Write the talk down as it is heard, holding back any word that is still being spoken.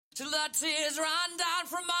till the tears run down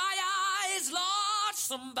from my eyes. Lord,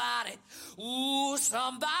 somebody, ooh,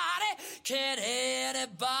 somebody, can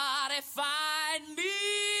anybody find me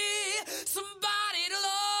somebody to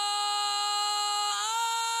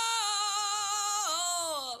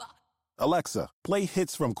love? Alexa, play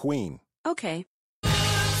hits from Queen. Okay.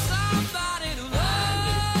 Somebody to love.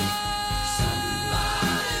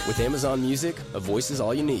 Somebody. With Amazon Music, a voice is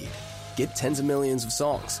all you need. Get tens of millions of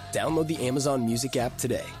songs. Download the Amazon Music app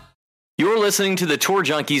today. You're listening to the Tour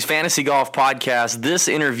Junkies Fantasy Golf Podcast. This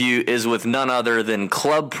interview is with none other than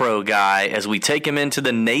Club Pro Guy as we take him into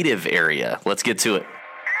the native area. Let's get to it.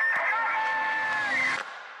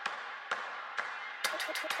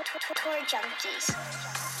 Tour Junkies.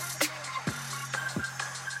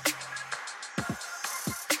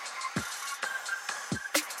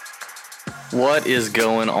 What is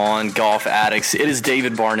going on, golf addicts? It is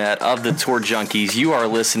David Barnett of the Tour Junkies. You are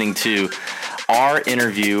listening to our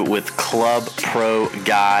interview with Club Pro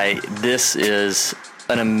Guy. This is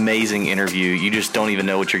an amazing interview. You just don't even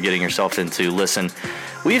know what you're getting yourself into. Listen,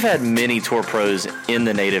 we've had many tour pros in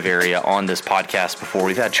the native area on this podcast before.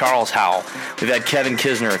 We've had Charles Howell. We've had Kevin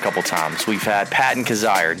Kisner a couple times. We've had Patton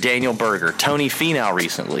Kizzire, Daniel Berger, Tony Finau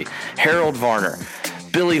recently, Harold Varner,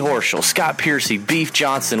 Billy Horschel, Scott Piercy, Beef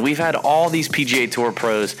Johnson. We've had all these PGA Tour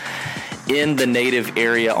pros in the native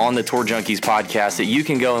area on the Tour Junkies podcast that you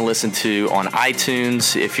can go and listen to on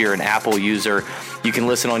iTunes if you're an Apple user. You can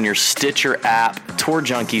listen on your Stitcher app,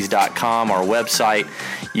 tourjunkies.com, our website.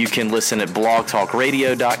 You can listen at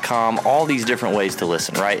blogtalkradio.com, all these different ways to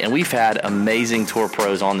listen, right? And we've had amazing tour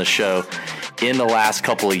pros on the show in the last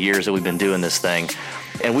couple of years that we've been doing this thing.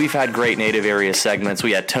 And we've had great native area segments.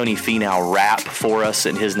 We had Tony Finau rap for us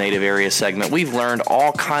in his native area segment. We've learned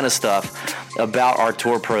all kind of stuff about our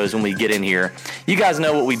tour pros when we get in here. You guys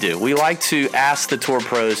know what we do. We like to ask the tour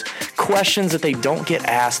pros questions that they don't get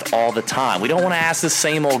asked all the time. We don't want to ask the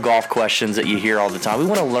same old golf questions that you hear all the time. We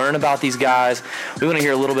want to learn about these guys. We want to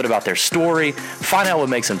hear a little bit about their story, find out what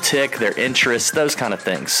makes them tick, their interests, those kind of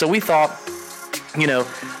things. So we thought, you know,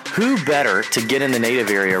 who better to get in the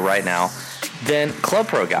native area right now than Club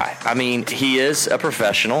Pro Guy? I mean, he is a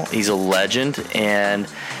professional, he's a legend, and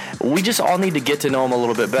we just all need to get to know him a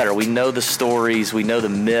little bit better. We know the stories, we know the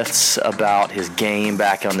myths about his game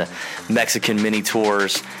back on the Mexican mini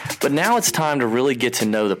tours, but now it's time to really get to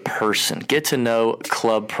know the person, get to know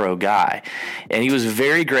Club Pro Guy. And he was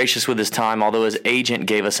very gracious with his time, although his agent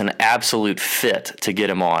gave us an absolute fit to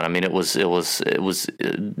get him on. I mean, it was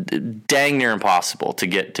dang near impossible to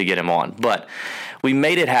get him on, but we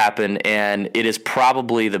made it happen, and it is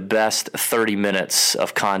probably the best 30 minutes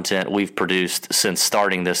of content we've produced since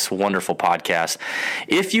starting this wonderful podcast.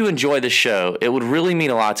 If you enjoy the show, it would really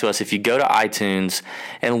mean a lot to us if you go to iTunes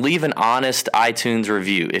and leave an honest iTunes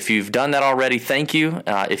review. If you've done that already, thank you.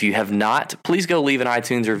 If you have not, please go leave an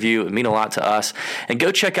iTunes review. It would mean a lot to us. And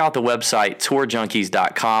go check out the website,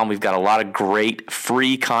 tourjunkies.com. We've got a lot of great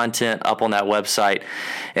free content up on that website.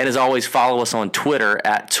 And as always, follow us on Twitter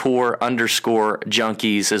at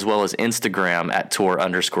tour_junkies, as well as Instagram at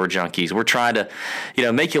tour_junkies. We're trying to,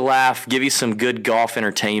 make you laugh, give you some good golf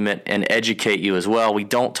entertainment, and educate you as well. We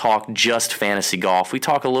don't talk just fantasy golf. We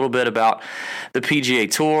talk a little bit about the PGA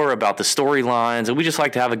Tour, about the storylines, and we just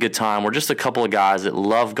like to have a good time. We're just a couple of guys that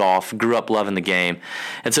love golf, grew up loving the game,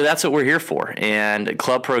 and so that's what we're here for. And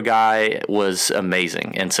Club Pro Guy was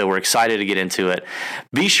amazing, and so we're excited to get into it.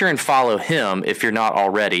 Be sure and follow him if you're not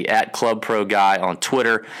already at Club Pro Guy on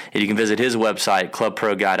Twitter, and you can visit his website,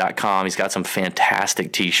 clubproguy.com. He's got some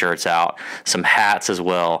fantastic t-shirts out, some hats as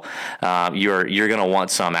well. You're going to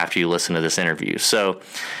want some after you listen to this interview. So,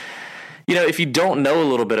 if you don't know a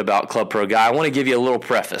little bit about Club Pro Guy, I want to give you a little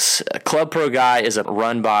preface. Club Pro Guy is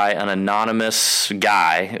run by an anonymous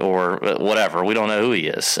guy or whatever. We don't know who he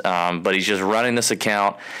is, but he's just running this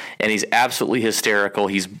account, and he's absolutely hysterical.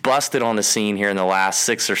 He's busted on the scene here in the last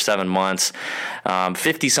 6 or 7 months.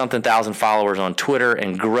 50-something thousand followers on Twitter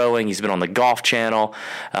and growing. He's been on the Golf Channel.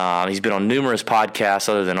 He's been on numerous podcasts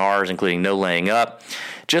other than ours, including No Laying Up.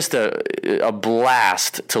 Just a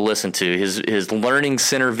blast to listen to. His Learning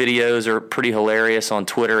Center videos are pretty hilarious on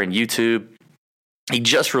Twitter and YouTube. He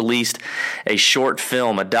just released a short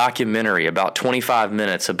film, a documentary, about 25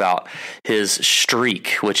 minutes about his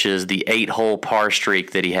streak, which is the 8-hole par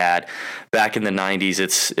streak that he had back in the 90s.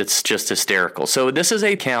 It's just hysterical. So this is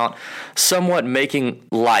an account somewhat making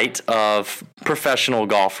light of professional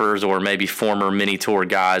golfers or maybe former mini tour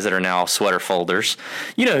guys that are now sweater folders.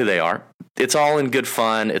 You know who they are. it's all in good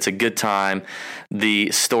fun. It's a good time.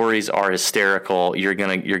 The stories are hysterical. You're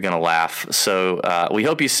gonna laugh. So we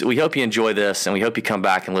hope you enjoy this, and we hope you come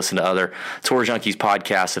back and listen to other Tour Junkies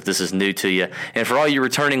podcasts if this is new to you. And for all you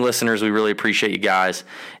returning listeners, we really appreciate you guys.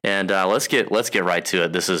 And let's get right to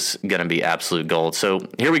it. This is gonna be absolute gold. So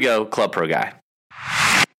here we go, Club Pro Guy.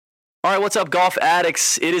 All right, what's up, golf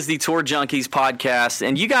addicts? It is the Tour Junkies podcast,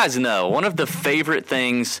 and you guys know one of the favorite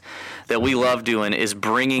things that we love doing is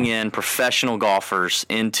bringing in professional golfers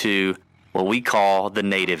into what we call the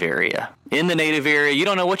native area. In the native area, you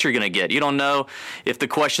don't know what you're going to get. You don't know if the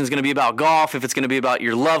question is going to be about golf, if it's going to be about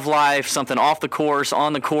your love life, something off the course,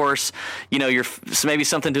 on the course, maybe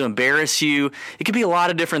something to embarrass you. It could be a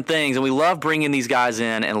lot of different things, and we love bringing these guys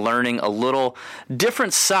in and learning a little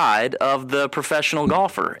different side of the professional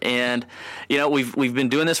golfer. And, we've been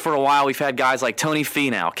doing this for a while. We've had guys like Tony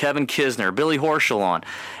Finau, Kevin Kisner, Billy Horschel on,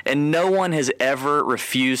 and no one has ever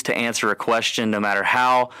refused to answer a question no matter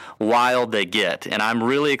how wild they get. And I'm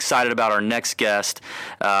really excited about our next guest.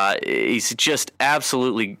 He's just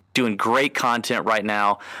absolutely doing great content right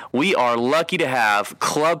now. We are lucky to have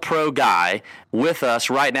Club Pro Guy with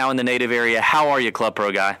us right now in the native area. How are you, Club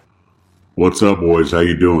Pro Guy? What's up, boys? How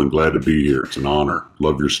you doing? Glad to be here. It's an honor.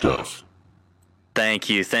 Love your stuff. Thank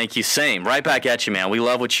you. Same. Right back at you, man. We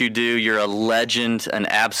love what you do. You're a legend, an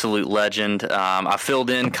absolute legend. I filled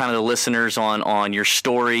in kind of the listeners on your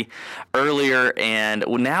story earlier, and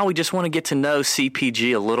now we just want to get to know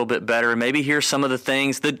CPG a little bit better, maybe hear some of the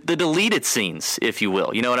things, the deleted scenes, if you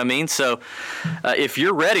will. You know what I mean? So if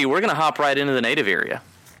you're ready, we're going to hop right into the native area.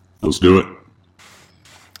 Let's do it.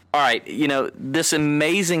 All right, this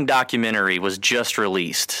amazing documentary was just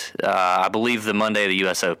released, I believe the Monday of the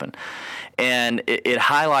U.S. Open. And it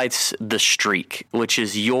highlights The Streak, which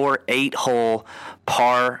is your 8-hole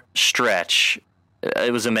par stretch.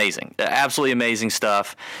 It was amazing. Absolutely amazing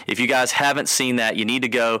stuff. If you guys haven't seen that, you need to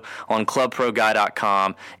go on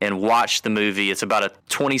clubproguy.com and watch the movie. It's about a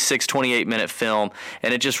 26, 28-minute film,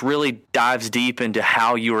 and it just really dives deep into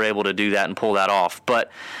how you were able to do that and pull that off. But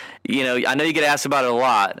I know you get asked about it a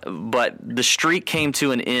lot, but The Streak came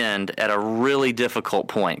to an end at a really difficult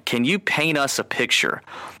point. Can you paint us a picture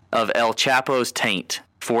of El Chapo's taint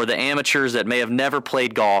for the amateurs that may have never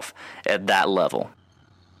played golf at that level?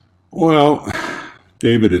 Well,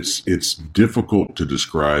 David, it's difficult to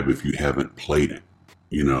describe if you haven't played it.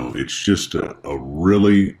 It's just a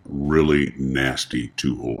really, really nasty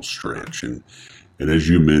 2-hole stretch. And as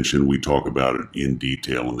you mentioned, we talk about it in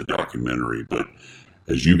detail in the documentary, but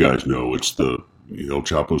as you guys know, it's El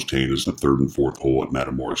Chapo's taint is the 3rd and 4th hole at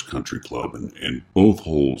Matamoros Country Club, and both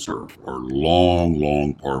holes are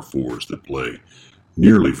long par 4s that play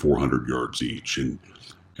nearly 400 yards each. And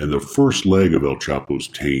the first leg of El Chapo's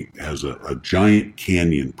taint has a giant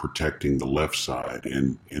canyon protecting the left side,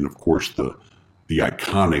 and of course the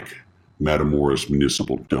iconic Matamoros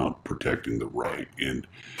Municipal Dump protecting the right. And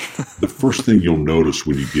the first thing you'll notice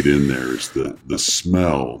when you get in there is the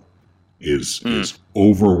smell is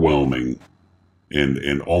overwhelming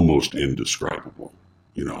and almost indescribable.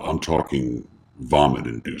 I'm talking vomit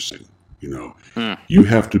inducing. You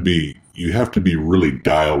have to be really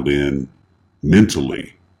dialed in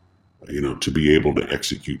mentally, to be able to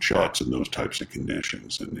execute shots in those types of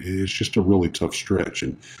conditions. And it's just a really tough stretch.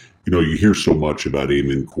 And you hear so much about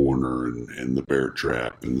Amen Corner and the Bear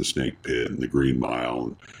Trap and the Snake Pit and the Green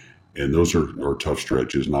Mile, and those are tough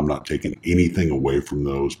stretches. And I'm not taking anything away from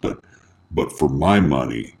those, but for my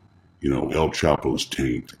money, El Chapo's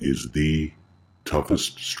taint is the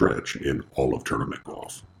toughest stretch in all of tournament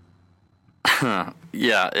golf.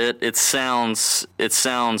 Yeah, it sounds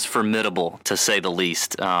formidable, to say the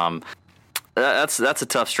least. That's a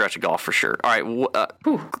tough stretch of golf for sure. All right,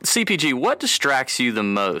 CPG, what distracts you the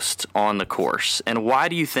most on the course, and why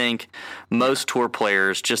do you think most tour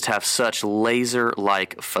players just have such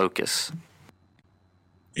laser-like focus?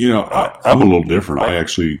 I'm a little different. I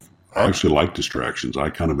actually like distractions. I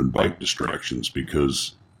kind of invite distractions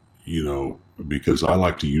because I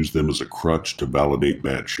like to use them as a crutch to validate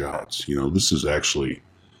bad shots. This is actually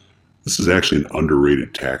an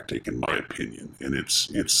underrated tactic in my opinion, and it's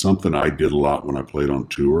something I did a lot when I played on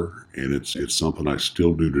tour, and it's something I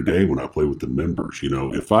still do today when I play with the members.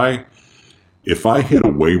 If I hit a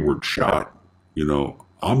wayward shot,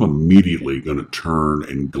 I'm immediately going to turn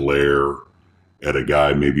and glare at a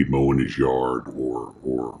guy maybe mowing his yard or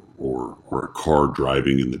a car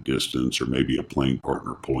driving in the distance, or maybe a playing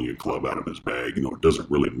partner pulling a club out of his bag. It doesn't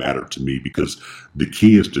really matter to me, because the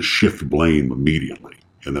key is to shift blame immediately.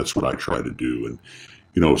 And that's what I try to do.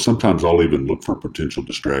 And, sometimes I'll even look for potential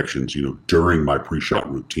distractions, during my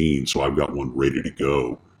pre-shot routine. So I've got one ready to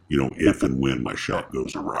go, if and when my shot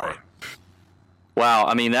goes awry. Wow,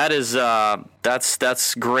 I mean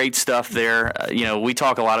that's great stuff there. We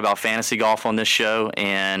talk a lot about fantasy golf on this show,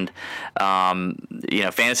 and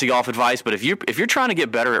fantasy golf advice. But if you're trying to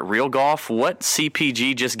get better at real golf, what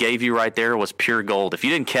CPG just gave you right there was pure gold. If you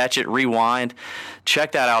didn't catch it, rewind,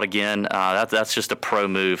 check that out again. That's just a pro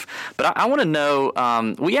move. But I want to know.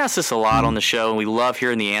 We ask this a lot on the show, and we love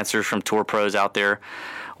hearing the answers from tour pros out there.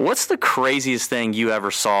 What's the craziest thing you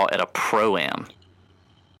ever saw at a pro-am?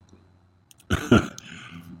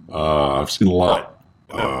 I've seen a lot.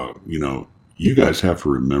 You guys have to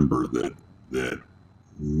remember that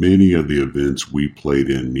many of the events we played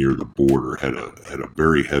in near the border had a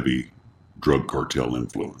very heavy drug cartel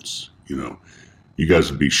influence. You guys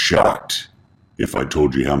would be shocked if I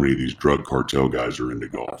told you how many of these drug cartel guys are into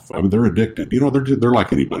golf. I mean, they're addicted. They're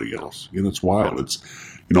like anybody else. It's wild. It's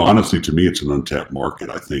honestly, to me, it's an untapped market.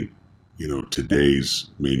 I think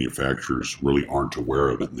today's manufacturers really aren't aware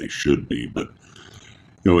of it, and they should be. But,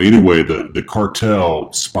 anyway, the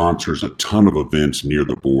cartel sponsors a ton of events near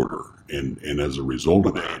the border. And as a result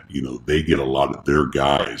of that, they get a lot of their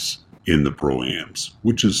guys in the pro-ams,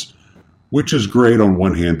 which is great on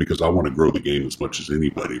one hand because I want to grow the game as much as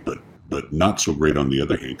anybody, but not so great on the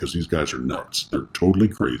other hand because these guys are nuts. They're totally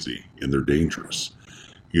crazy, and they're dangerous.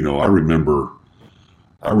 I remember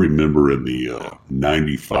in the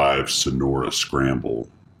 95 Sonora Scramble,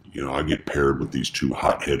 I get paired with these two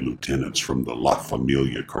hothead lieutenants from the La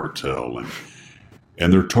Familia cartel,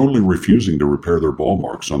 and they're totally refusing to repair their ball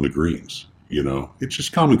marks on the greens. It's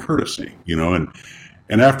just common courtesy,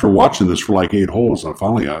 and after watching this for like 8 holes,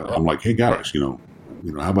 I'm like, hey guys, how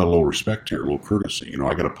about a little respect here, a little courtesy?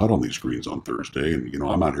 I got to putt on these greens on Thursday, and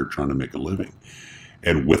I'm out here trying to make a living.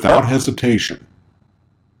 And without hesitation,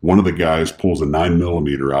 one of the guys pulls a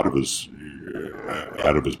 9mm out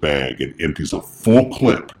of his bag and empties a full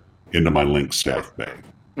clip into my Lynx staff bag.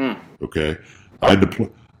 Okay, I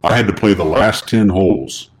had to play the last 10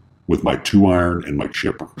 holes with my 2-iron and my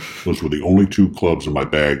chipper. Those were the only 2 clubs in my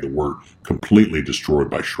bag that weren't completely destroyed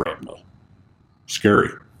by shrapnel. Scary.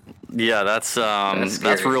 Yeah, that's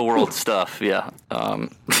real world stuff. Yeah.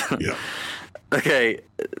 Yeah. Okay,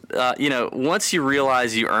 once you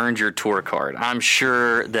realize you earned your tour card, I'm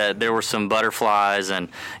sure that there were some butterflies and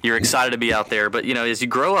you're excited to be out there. But, as you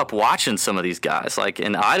grow up watching some of these guys,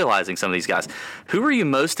 and idolizing some of these guys, who were you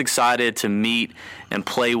most excited to meet and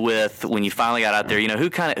play with when you finally got out there? Who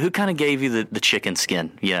kind of gave you the chicken skin,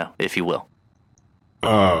 if you will?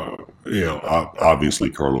 Obviously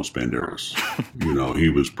Carlos Banderas. He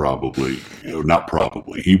was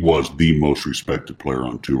he was the most respected player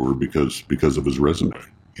on tour because of his resume.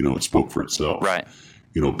 It spoke for itself. Right.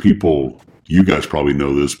 You guys probably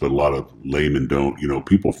know this, but a lot of laymen don't.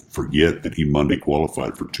 People forget that he Monday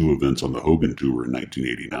qualified for 2 events on the Hogan Tour in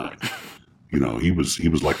 1989. He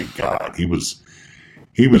was like a god. He was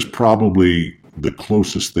probably the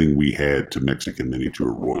closest thing we had to Mexican mini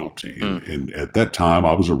tour royalty. And at that time,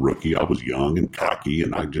 I was a rookie. I was young and cocky,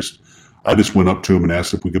 and I just went up to him and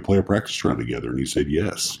asked if we could play a practice round together, and he said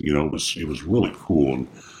yes. It was really cool. And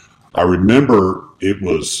I remember it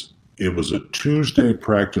was a Tuesday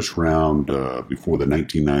practice round before the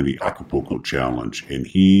 1990 Acapulco Challenge, and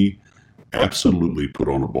he absolutely put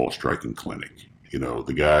on a ball striking clinic.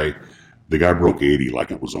 The guy broke 80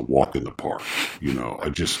 like it was a walk in the park.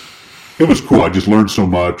 It was cool. I just learned so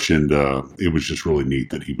much, and it was just really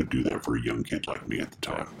neat that he would do that for a young kid like me at the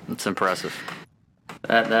time. It's impressive.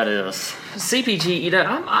 That is. CPG,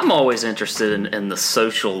 I'm always interested in the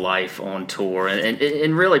social life on tour,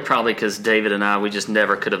 and really probably because David and I, we just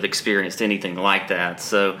never could have experienced anything like that.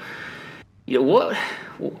 So, what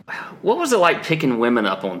was it like picking women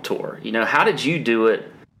up on tour? How did you do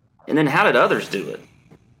it, and then how did others do it?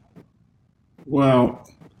 Well,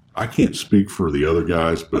 I can't speak for the other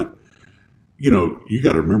guys, but you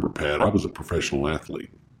got to remember, Pat, I was a professional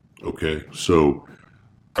athlete. Okay, so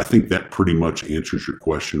I think that pretty much answers your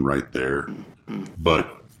question right there.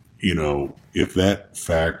 But, if that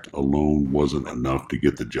fact alone wasn't enough to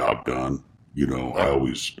get the job done, I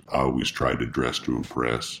always tried to dress to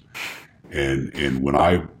impress. And when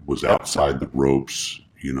I was outside the ropes,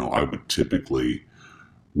 I would typically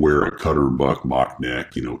wear a cutter and buck mock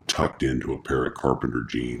neck, tucked into a pair of carpenter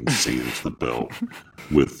jeans, sans the belt,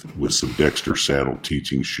 with some Dexter saddle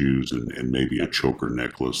teaching shoes and maybe a choker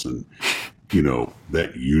necklace. And,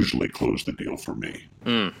 that usually closed the deal for me.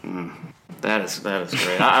 That is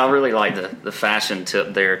great. I really like the fashion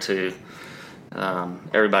tip there too.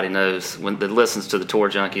 Everybody knows that listens to the Tour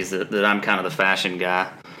Junkies that I'm kind of the fashion guy.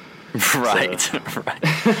 Right. So. Right.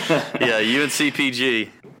 Yeah, you and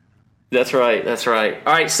CPG. That's right.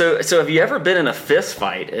 All right, so have you ever been in a fist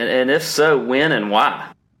fight? And if so, when and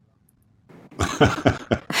why?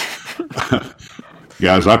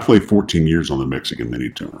 Guys, I played 14 years on the Mexican Mini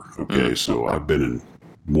Tour. Okay, so I've been in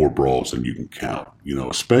more brawls than you can count.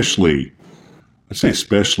 Especially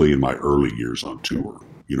in my early years on tour.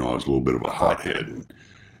 I was a little bit of a hothead. And,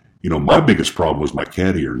 my biggest problem was my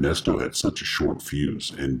caddy Ernesto had such a short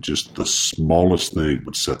fuse, and just the smallest thing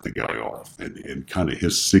would set the guy off. And kind of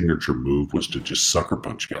his signature move was to just sucker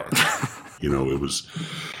punch guys. It was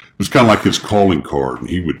kind of like his calling card, and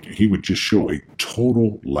he would just show a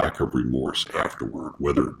total lack of remorse afterward,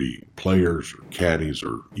 whether it be players or caddies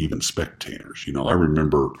or even spectators. I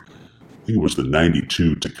remember, I think it was the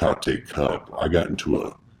 '92 Tecate Cup. I got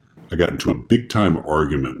into a big time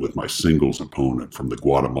argument with my singles opponent from the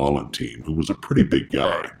Guatemalan team, who was a pretty big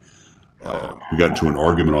guy. We got into an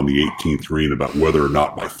argument on the 18th green about whether or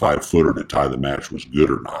not my 5-footer to tie the match was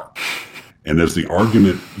good or not. And as the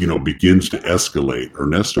argument, begins to escalate,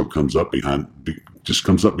 Ernesto comes up behind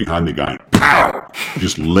the guy and pow,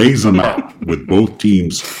 just lays him out with both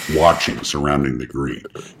teams watching, surrounding the green.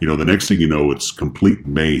 The next thing you know, it's complete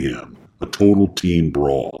mayhem, a total team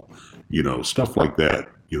brawl, stuff like that.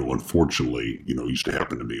 Unfortunately, used to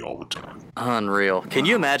happen to me all the time. Unreal. Can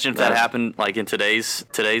you imagine if that happened like in today's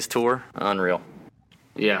tour? Unreal.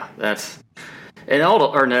 Yeah, and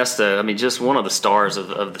old Ernesto, I mean, just one of the stars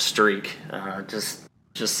of the streak. Just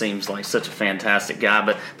seems like such a fantastic guy.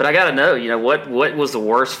 But I got to know, what was the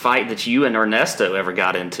worst fight that you and Ernesto ever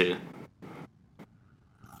got into?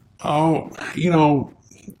 Oh,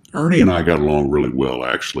 Ernie and I got along really well,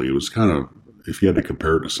 actually. It was kind of, if you had to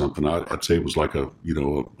compare it to something, I'd say it was like a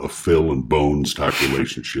Phil and Bones type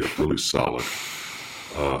relationship, really solid.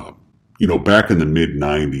 Back in the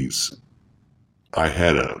mid-'90s, I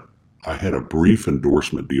had a brief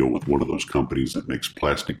endorsement deal with one of those companies that makes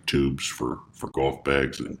plastic tubes for golf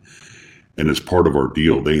bags, and as part of our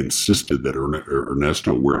deal, they insisted that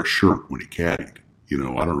Ernesto wear a shirt when he caddied.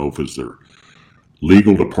 I don't know if it's their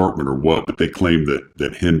legal department or what, but they claimed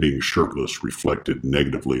that him being shirtless reflected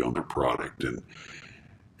negatively on their product. And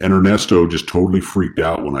Ernesto just totally freaked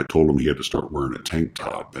out when I told him he had to start wearing a tank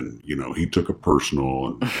top. And, he took it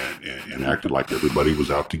personal and acted like everybody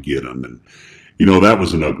was out to get him. And, that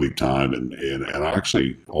was an ugly time. And I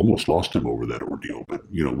actually almost lost him over that ordeal. But,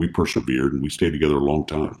 we persevered and we stayed together a long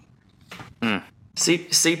time.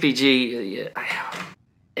 CPG,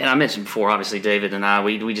 and I mentioned before, obviously, David and I,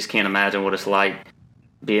 we just can't imagine what it's like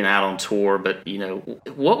being out on tour. But,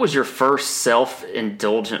 what was your first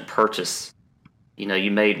self-indulgent purchase,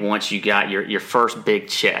 you made once you got your first big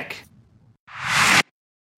check?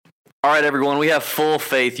 All right, everyone, we have full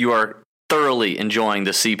faith you are thoroughly enjoying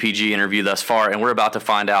the CPG interview thus far, and we're about to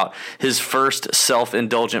find out his first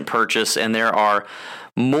self-indulgent purchase, and there are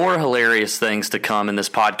more hilarious things to come in this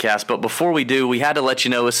podcast. But before we do, we had to let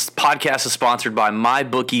you know this podcast is sponsored by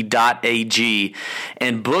mybookie.ag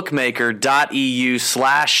and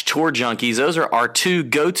bookmaker.eu/tourjunkies. Those are our two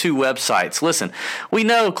go-to websites. Listen, we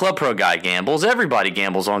know Club Pro Guy gambles. Everybody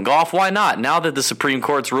gambles on golf. Why not? Now that the Supreme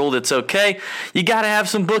Court's ruled it's okay, you got to have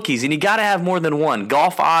some bookies, and you got to have more than one.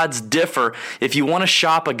 Golf odds differ. If you want to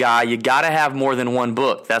shop a guy, you got to have more than one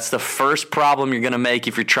book. That's the first problem you're going to make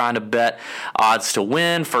if you're trying to bet odds to win,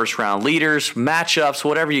 first round leaders, matchups,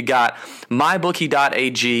 whatever you got.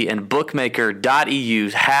 MyBookie.ag and Bookmaker.eu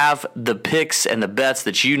have the picks and the bets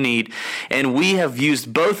that you need, and we have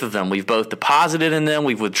used both of them. We've both deposited in them.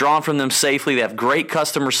 We've withdrawn from them safely. They have great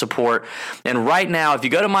customer support. And right now, if you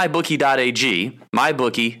go to MyBookie.ag,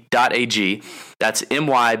 that's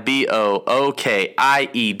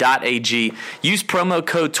MyBookie.ag. Use promo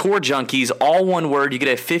code TourJunkies, all one word. You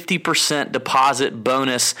get a 50% deposit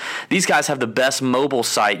bonus. These guys have the best mobile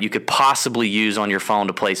site you could possibly use on your phone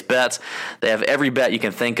to place bets. They have every bet you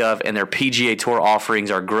can think of, and their PGA Tour offerings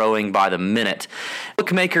are growing by the minute.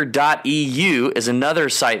 Bookmaker.eu is another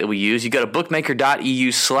site that we use. You go to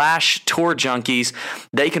bookmaker.eu/TourJunkies.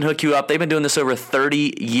 They can hook you up. They've been doing this over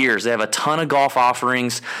 30 years. They have a ton of golf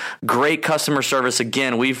offerings, great customer service.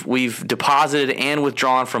 Again, we've deposited and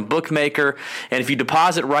withdrawn from Bookmaker, and if you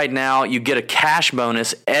deposit right now, you get a cash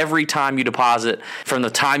bonus every time you deposit from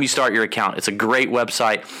the time you start your account. It's a great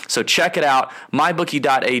website, so check it out,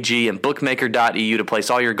 mybookie.ag and bookmaker.eu to place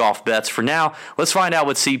all your golf bets. For now, let's find out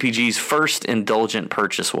what CPG's first indulgent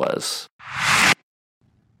purchase was.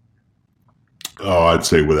 Oh, I'd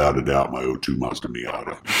say without a doubt my 02 Mazda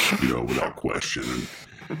Miata, without question. And,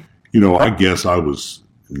 I guess I was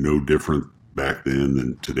no different back then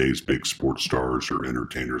than today's big sports stars or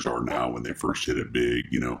entertainers are now when they first hit it big.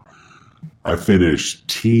 I finished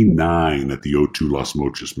T9 at the 02 Las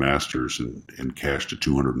Mochas Masters and cashed a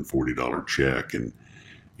 $240 check. And,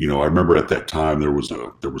 I remember at that time there was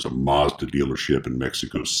a Mazda dealership in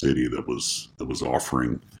Mexico City that was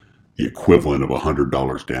offering the equivalent of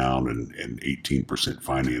 $100 down and 18%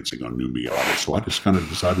 financing on new Miata. So I just kind of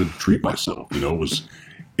decided to treat myself.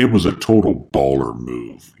 It was a total baller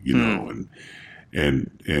move, and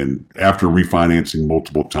after refinancing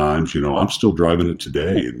multiple times, I'm still driving it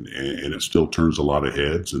today, and it still turns a lot of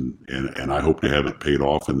heads, and I hope to have it paid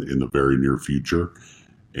off in the very near future.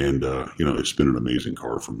 And it's been an amazing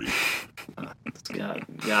car for me. It's got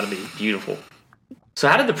to be beautiful. So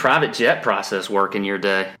how did the private jet process work in your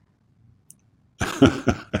day?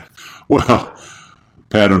 Well,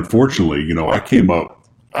 Pat, unfortunately, I came up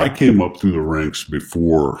through the ranks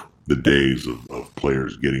before the days of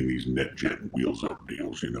players getting these NetJet and Wheels Up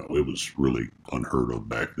deals. It was really unheard of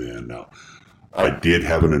back then. Now, I did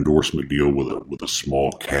have an endorsement deal with a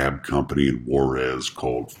small cab company in Juarez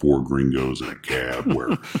called Four Gringos in a Cab,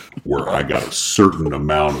 where I got a certain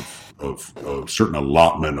amount of certain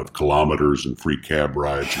allotment of kilometers and free cab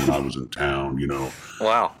rides when I was in town.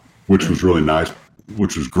 Wow. Which was really nice,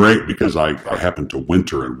 which was great because I happened to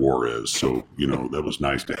winter in Juarez. So, that was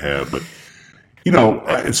nice to have. But,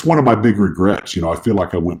 it's one of my big regrets. I feel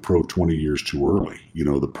like I went pro 20 years too early.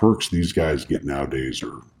 The perks these guys get nowadays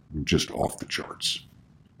are just off the charts.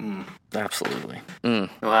 Absolutely.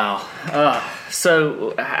 Wow.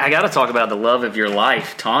 So I got to talk about the love of your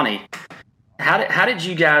life, Tawny. How did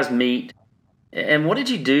you guys meet, and what did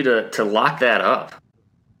you do to lock that up?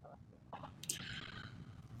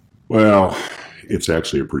 Well, it's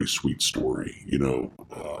actually a pretty sweet story.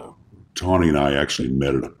 Tawny and I actually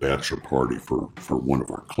met at a bachelor party for one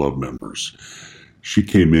of our club members. She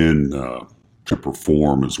came in to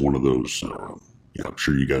perform as one of those, I'm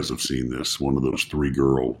sure you guys have seen this, one of those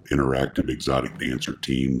 3-girl interactive exotic dancer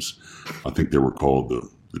teams. I think they were called the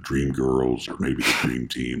Dream Girls or maybe the Dream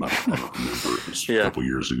Team. I don't remember. It was a couple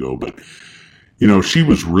years ago. But, she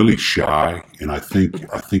was really shy, and I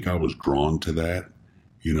think I was drawn to that.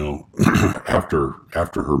 After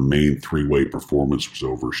her main 3-way performance was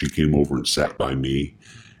over, she came over and sat by me,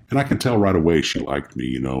 and I could tell right away she liked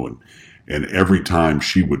me, and every time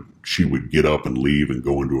she would get up and leave and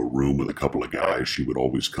go into a room with a couple of guys, she would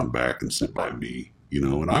always come back and sit by me,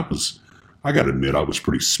 and I got to admit, I was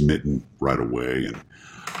pretty smitten right away, and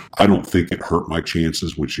I don't think it hurt my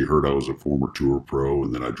chances when she heard I was a former tour pro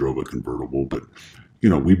and that I drove a convertible, but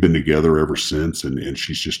we've been together ever since, and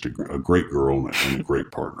she's just a great girl and a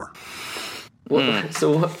great partner.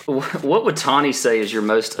 So what would Tawny say is your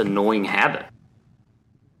most annoying habit?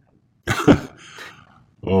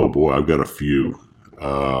 Oh, boy, I've got a few.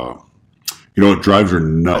 It drives her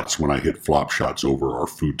nuts when I hit flop shots over our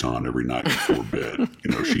futon every night before bed.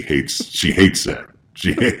 She hates that.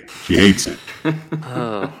 She hates it.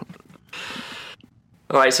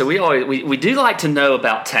 All right, so we do like to know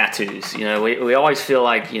about tattoos. We always feel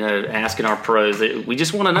like, asking our pros, that we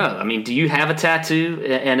just want to know. I mean, do you have a tattoo?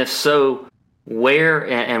 And if so, where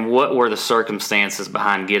and what were the circumstances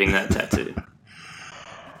behind getting that tattoo?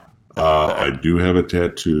 I do have a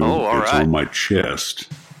tattoo. Oh, all it's right. on my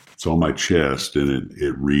chest. It's on my chest, and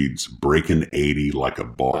it reads "Breaking 80 like a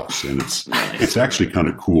boss," and it's actually kind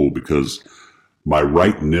of cool because my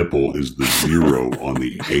right nipple is the 0 on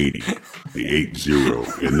the 80, the 80,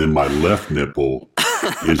 and then my left nipple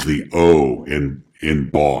is the O in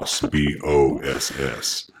boss,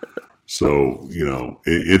 BOSS. So,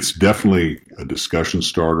 it's definitely a discussion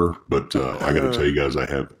starter, but I got to tell you guys, I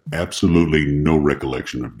have absolutely no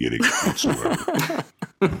recollection of getting it whatsoever.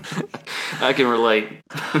 I can relate.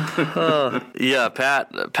 Yeah,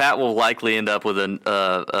 Pat will likely end up with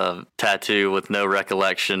a tattoo with no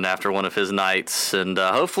recollection after one of his nights, and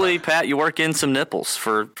hopefully, Pat, you work in some nipples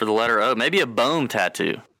for the letter O, maybe a bone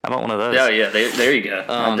tattoo. How about one of those? Oh yeah, there you go.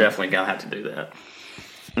 I'm definitely gonna have to do that.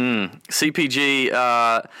 CPG,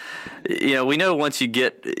 we know once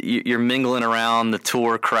you're mingling around the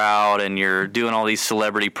tour crowd and you're doing all these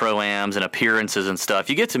celebrity pro-ams and appearances and stuff,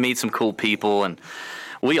 you get to meet some cool people, and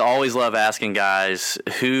we always love asking guys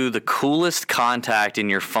who the coolest contact in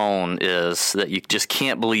your phone is that you just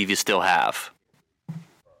can't believe you still have.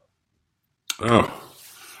 Oh,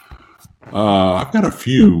 I've got a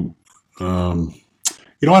few.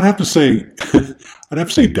 I'd have to say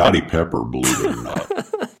Dottie Pepper, believe it or not.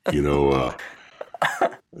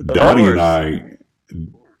 Dottie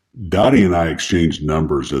and I exchanged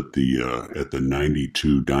numbers at the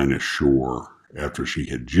 '92 Dinah Shore after she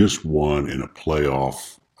had just won in a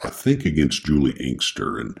playoff, I think against Julie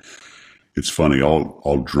Inkster. And it's funny,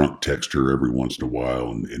 I'll drunk text her every once in a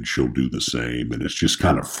while, and she'll do the same. And it's just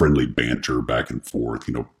kind of friendly banter back and forth,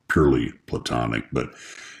 purely platonic. But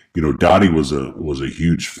Dottie was a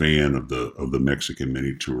huge fan of the Mexican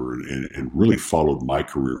Mini Tour and really followed my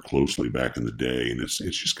career closely back in the day. And it's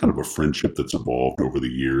just kind of a friendship that's evolved over the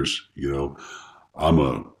years. I'm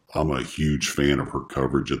a huge fan of her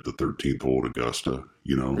coverage at the 13th hole at Augusta,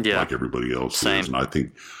 like everybody else Same. is. And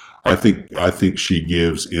I think she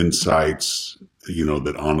gives insights,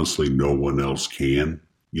 that honestly no one else can,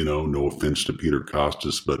 no offense to Peter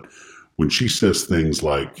Costas, but when she says things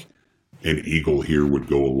like, an eagle here would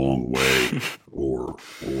go a long way, or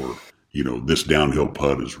this downhill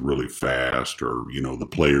putt is really fast, or the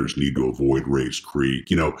players need to avoid Race Creek.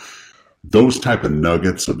 Those type of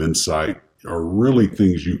nuggets of insight are really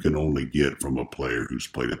things you can only get from a player who's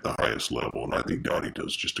played at the highest level, and I think Dottie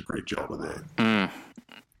does just a great job of that.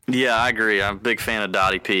 Yeah, I agree. I'm a big fan of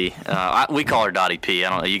Dottie P. We call her Dottie P. I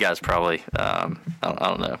don't know. You guys probably, I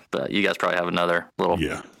don't know, but you guys probably have another little.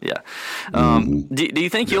 Yeah. Do you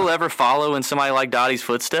think you'll ever follow in somebody like Dottie's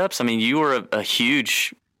footsteps? I mean, you were a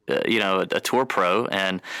huge, a tour pro,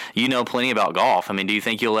 and plenty about golf. I mean, do you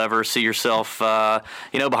think you'll ever see yourself,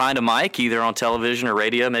 behind a mic, either on television or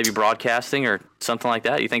radio, maybe broadcasting or something like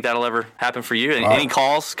that? You think that'll ever happen for you? Any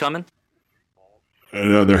calls coming?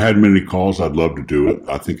 There hadn't been any calls. I'd love to do it.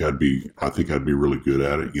 I think I'd be really good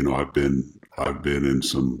at it. I've been in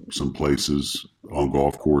some places on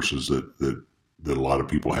golf courses that a lot of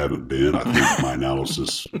people haven't been. I think my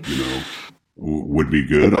analysis, would be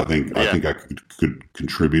good. I think I could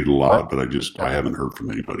contribute a lot, but I haven't heard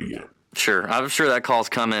from anybody yet. Sure. I'm sure that call's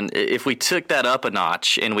coming. If we took that up a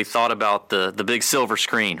notch and we thought about the big silver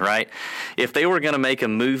screen, right? If they were going to make a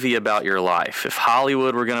movie about your life, if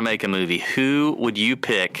Hollywood were going to make a movie, who would you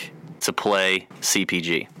pick to play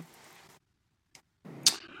CPG?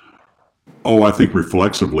 Oh, I think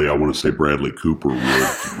reflexively, I want to say Bradley Cooper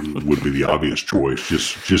would be the obvious choice,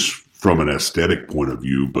 just from an aesthetic point of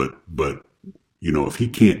view. But if he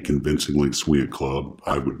can't convincingly swing a club,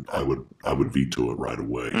 I would veto it right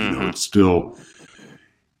away. Mm-hmm.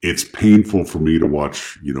 It's painful for me to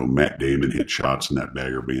watch, Matt Damon hit shots in that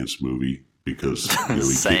Bagger Vance movie because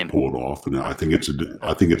he can't pull it off, and I think it's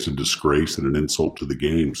a disgrace and an insult to the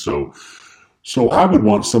game. So I would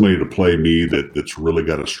want somebody to play me that's really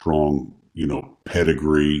got a strong,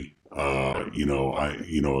 pedigree.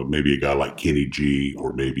 Maybe a guy like Kenny G,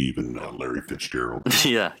 or maybe even Larry Fitzgerald.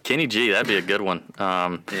 Yeah, Kenny G, that'd be a good one.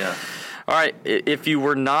 Yeah. All right, if you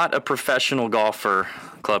were not a professional golfer,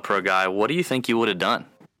 Club Pro Guy, what do you think you would have done?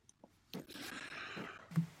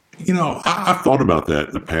 I've thought about that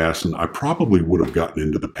in the past, and I probably would have gotten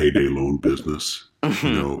into the payday loan business.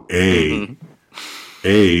 Mm-hmm.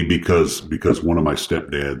 Because one of my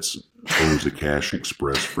stepdads owns the Cash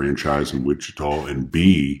Express franchise in Wichita, and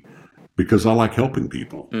B, because I like helping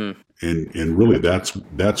people. And really that's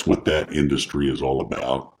what that industry is all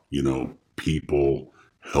about. People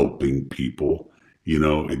helping people.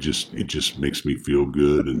 It just makes me feel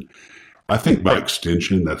good. And I think by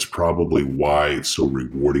extension, that's probably why it's so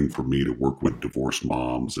rewarding for me to work with divorced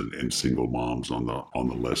moms and single moms on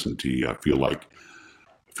the lesson tee. I feel like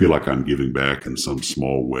I'm giving back in some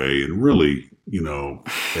small way, and really,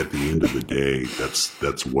 at the end of the day,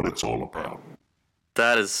 that's what it's all about.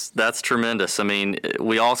 That's tremendous. I mean,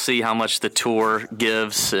 we all see how much the tour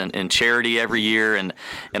gives in charity every year, and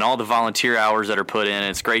all the volunteer hours that are put in.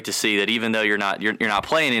 It's great to see that even though you're not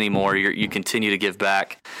playing anymore, you continue to give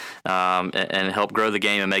back and help grow the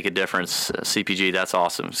game and make a difference. CPG, that's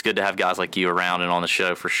awesome. It's good to have guys like you around and on the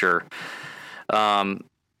show for sure.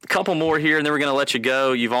 A couple more here, and then we're going to let you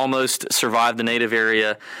go. You've almost survived the native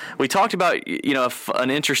area. We talked about, an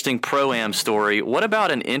interesting Pro-Am story. What about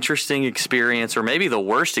an interesting experience, or maybe the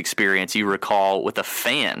worst experience you recall with a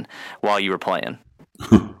fan while you were playing?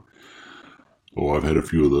 Oh, I've had a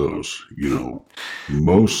few of those.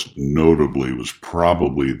 Most notably was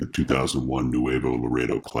probably the 2001 Nuevo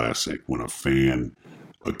Laredo Classic, when a fan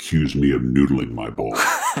accused me of noodling my ball,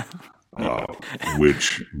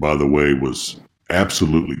 which, by the way, was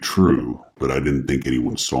absolutely true, but I didn't think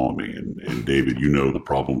anyone saw me. And David, the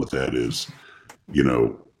problem with that is,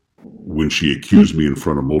 when she accused me in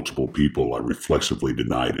front of multiple people, I reflexively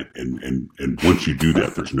denied it. And once you do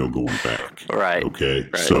that, there's no going back. Right. Okay.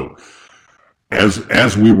 Right. So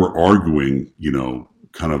as we were arguing,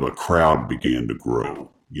 kind of a crowd began to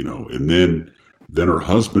grow, and then her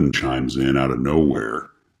husband chimes in out of nowhere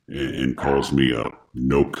and calls me a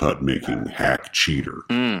no-cut making hack cheater.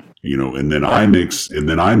 And then I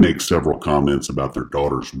make several comments about their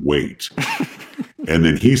daughter's weight. And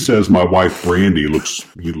then he says my wife Brandy looks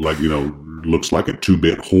like a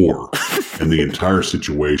 2-bit whore. And the entire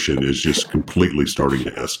situation is just completely starting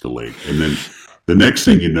to escalate. And then the next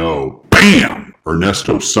thing you know, bam,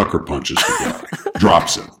 Ernesto sucker punches the guy,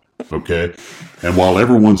 drops him. Okay. And while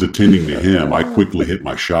everyone's attending to him, I quickly hit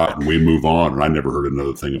my shot and we move on, and I never heard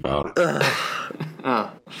another thing about it.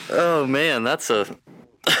 Oh man, that's a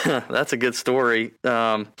that's a good story.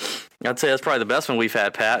 I'd say that's probably the best one we've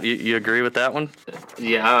had, Pat. You agree with that one?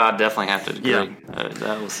 Yeah, I definitely have to agree. Yeah.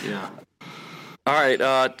 That was, yeah. All right,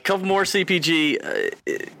 a couple more CPG.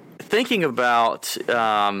 Thinking about,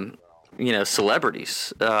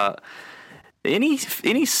 celebrities.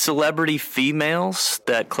 Any celebrity females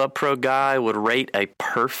that Club Pro Guy would rate a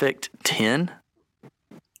perfect 10?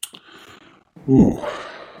 Ooh,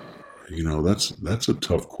 that's a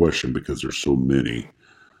tough question because there's so many.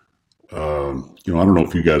 I don't know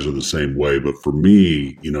if you guys are the same way, but for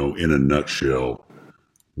me, in a nutshell,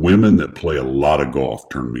 women that play a lot of golf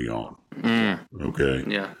turn me on. Okay.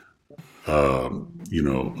 Yeah.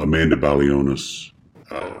 Amanda Balionis,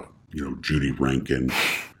 Judy Rankin,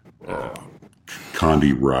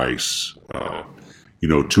 Condi Rice,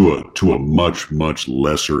 to a much, much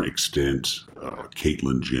lesser extent,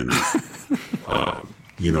 Caitlyn Jenner.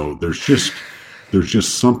 There's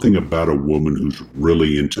just something about a woman who's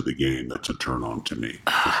really into the game that's a turn on to me.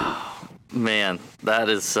 For sure. Man, that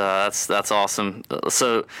is that's awesome.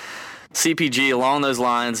 So, CPG, along those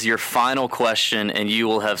lines, your final question, and you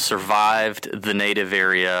will have survived the native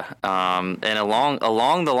area. And along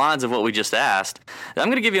the lines of what we just asked, I'm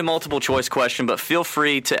going to give you a multiple choice question, but feel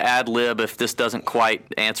free to ad lib if this doesn't quite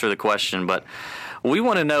answer the question. But we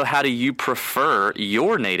want to know, how do you prefer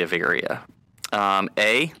your native area?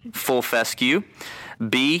 A, full fescue,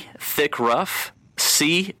 B, thick rough,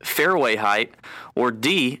 C, fairway height, or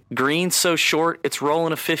D, green so short it's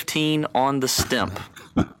rolling a 15 on the stump.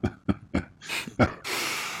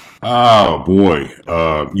 Oh boy,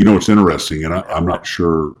 it's interesting, and I'm not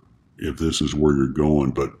sure if this is where you're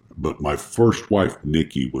going, but my first wife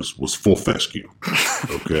Nikki was full fescue.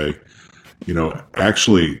 Okay,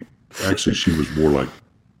 actually she was more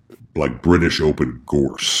like British Open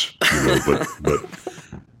gorse, but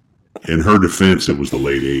in her defense, it was the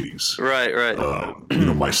late 80s. Right.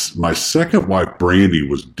 My second wife, Brandy,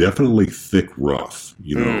 was definitely thick rough,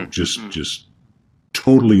 just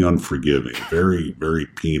totally unforgiving, very, very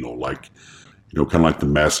penal, kind of like the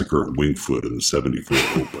massacre at Wingfoot in the 74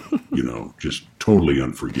 Open, just totally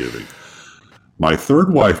unforgiving. My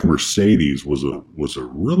third wife, Mercedes, was a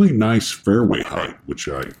really nice fairway height, which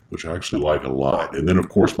I actually like a lot. And then, of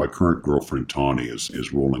course, my current girlfriend, Tawny,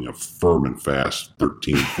 is rolling a firm and fast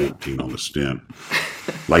 13, 14 on the stem,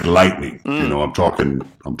 like lightning. I'm talking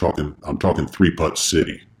 3-putt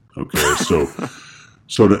city. Okay,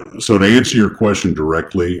 so to answer your question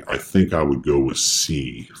directly, I think I would go with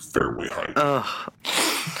C, fairway height.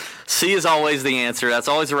 C is always the answer. That's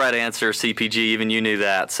always the right answer, CPG. Even you knew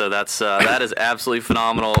that. So that is absolutely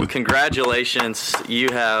phenomenal. Congratulations. You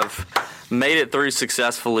have made it through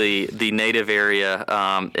successfully the native area,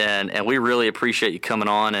 and we really appreciate you coming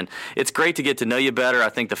on. And it's great to get to know you better. I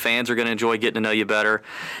think the fans are going to enjoy getting to know you better.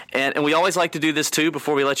 And we always like to do this, too,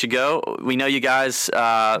 before we let you go. We know you guys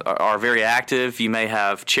are very active. You may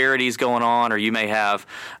have charities going on, or you may have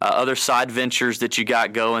other side ventures that you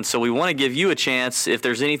got going. So we want to give you a chance. If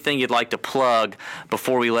there's anything you'd like to plug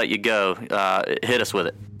before we let you go, hit us with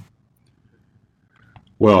it.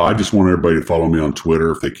 Well, I just want everybody to follow me on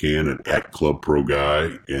Twitter if they can at Club Pro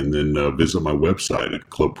Guy, and then visit my website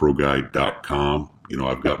at clubproguy.com.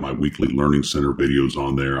 I've got my weekly Learning Center videos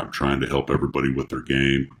on there. I'm trying to help everybody with their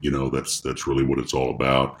game. That's really what it's all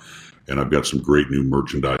about. And I've got some great new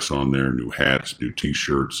merchandise on there, new hats, new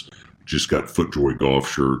T-shirts. Just got FootJoy golf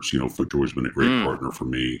shirts. FootJoy's been a great partner for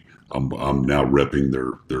me. I'm now repping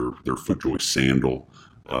their FootJoy sandal,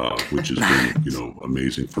 which has been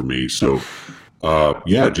amazing for me. So.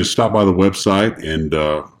 Just stop by the website and,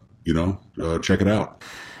 check it out.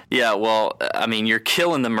 Yeah, well, I mean, you're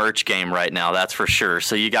killing the merch game right now, that's for sure.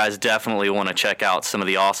 So you guys definitely want to check out some of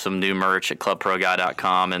the awesome new merch at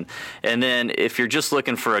clubproguy.com. And then if you're just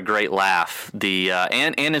looking for a great laugh,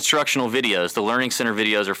 and instructional videos, the Learning Center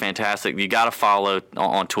videos are fantastic. You got to follow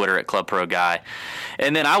on Twitter at Club Pro Guy.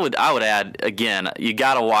 And then I would add, again, you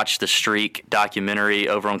got to watch the Streak documentary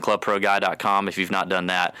over on clubproguy.com if you've not done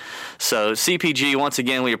that. So CPG, once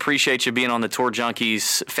again, we appreciate you being on the Tour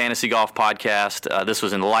Junkies Fantasy Golf Podcast. This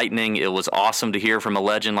was enlightening. It was awesome to hear from a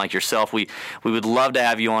legend like yourself. We would love to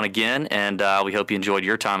have you on again, and we hope you enjoyed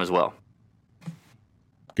your time as well.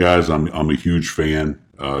 Guys, I'm a huge fan.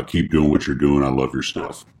 Keep doing what you're doing. I love your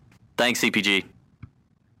stuff. Thanks, CPG.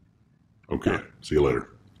 Okay. See you later.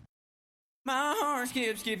 My heart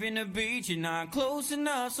skips skipping the beat. You're not close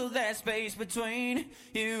enough, so that space between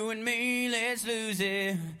you and me, let's lose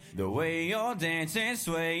it. The way you're dancing,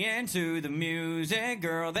 swaying to the music,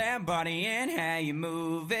 girl, that body and how you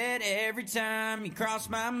move it. Every time you cross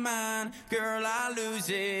my mind, girl, I lose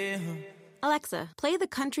it. Alexa, play the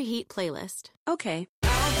Country Heat playlist. Okay. I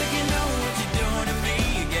don't think you know what you're doing to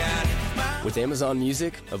me. You got my... With Amazon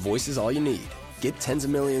Music, a voice is all you need. Get tens of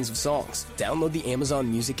millions of songs. Download the Amazon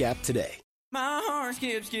Music app today. My heart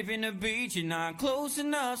skips skipping the beat. You're not close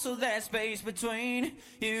enough, so that space between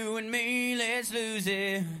you and me, let's lose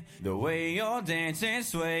it. The way you're dancing,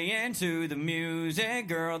 swaying to the music,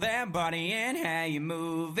 girl, that body and how you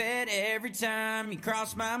move it. Every time you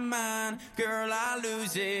cross my mind, girl, I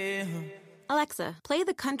lose it. Alexa, play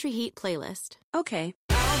the Country Heat playlist. Okay.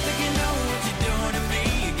 I don't think you know what you're doing to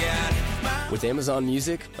me. You got my... With Amazon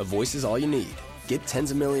Music, a voice is all you need. Get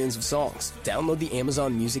tens of millions of songs. Download the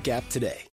Amazon Music app today.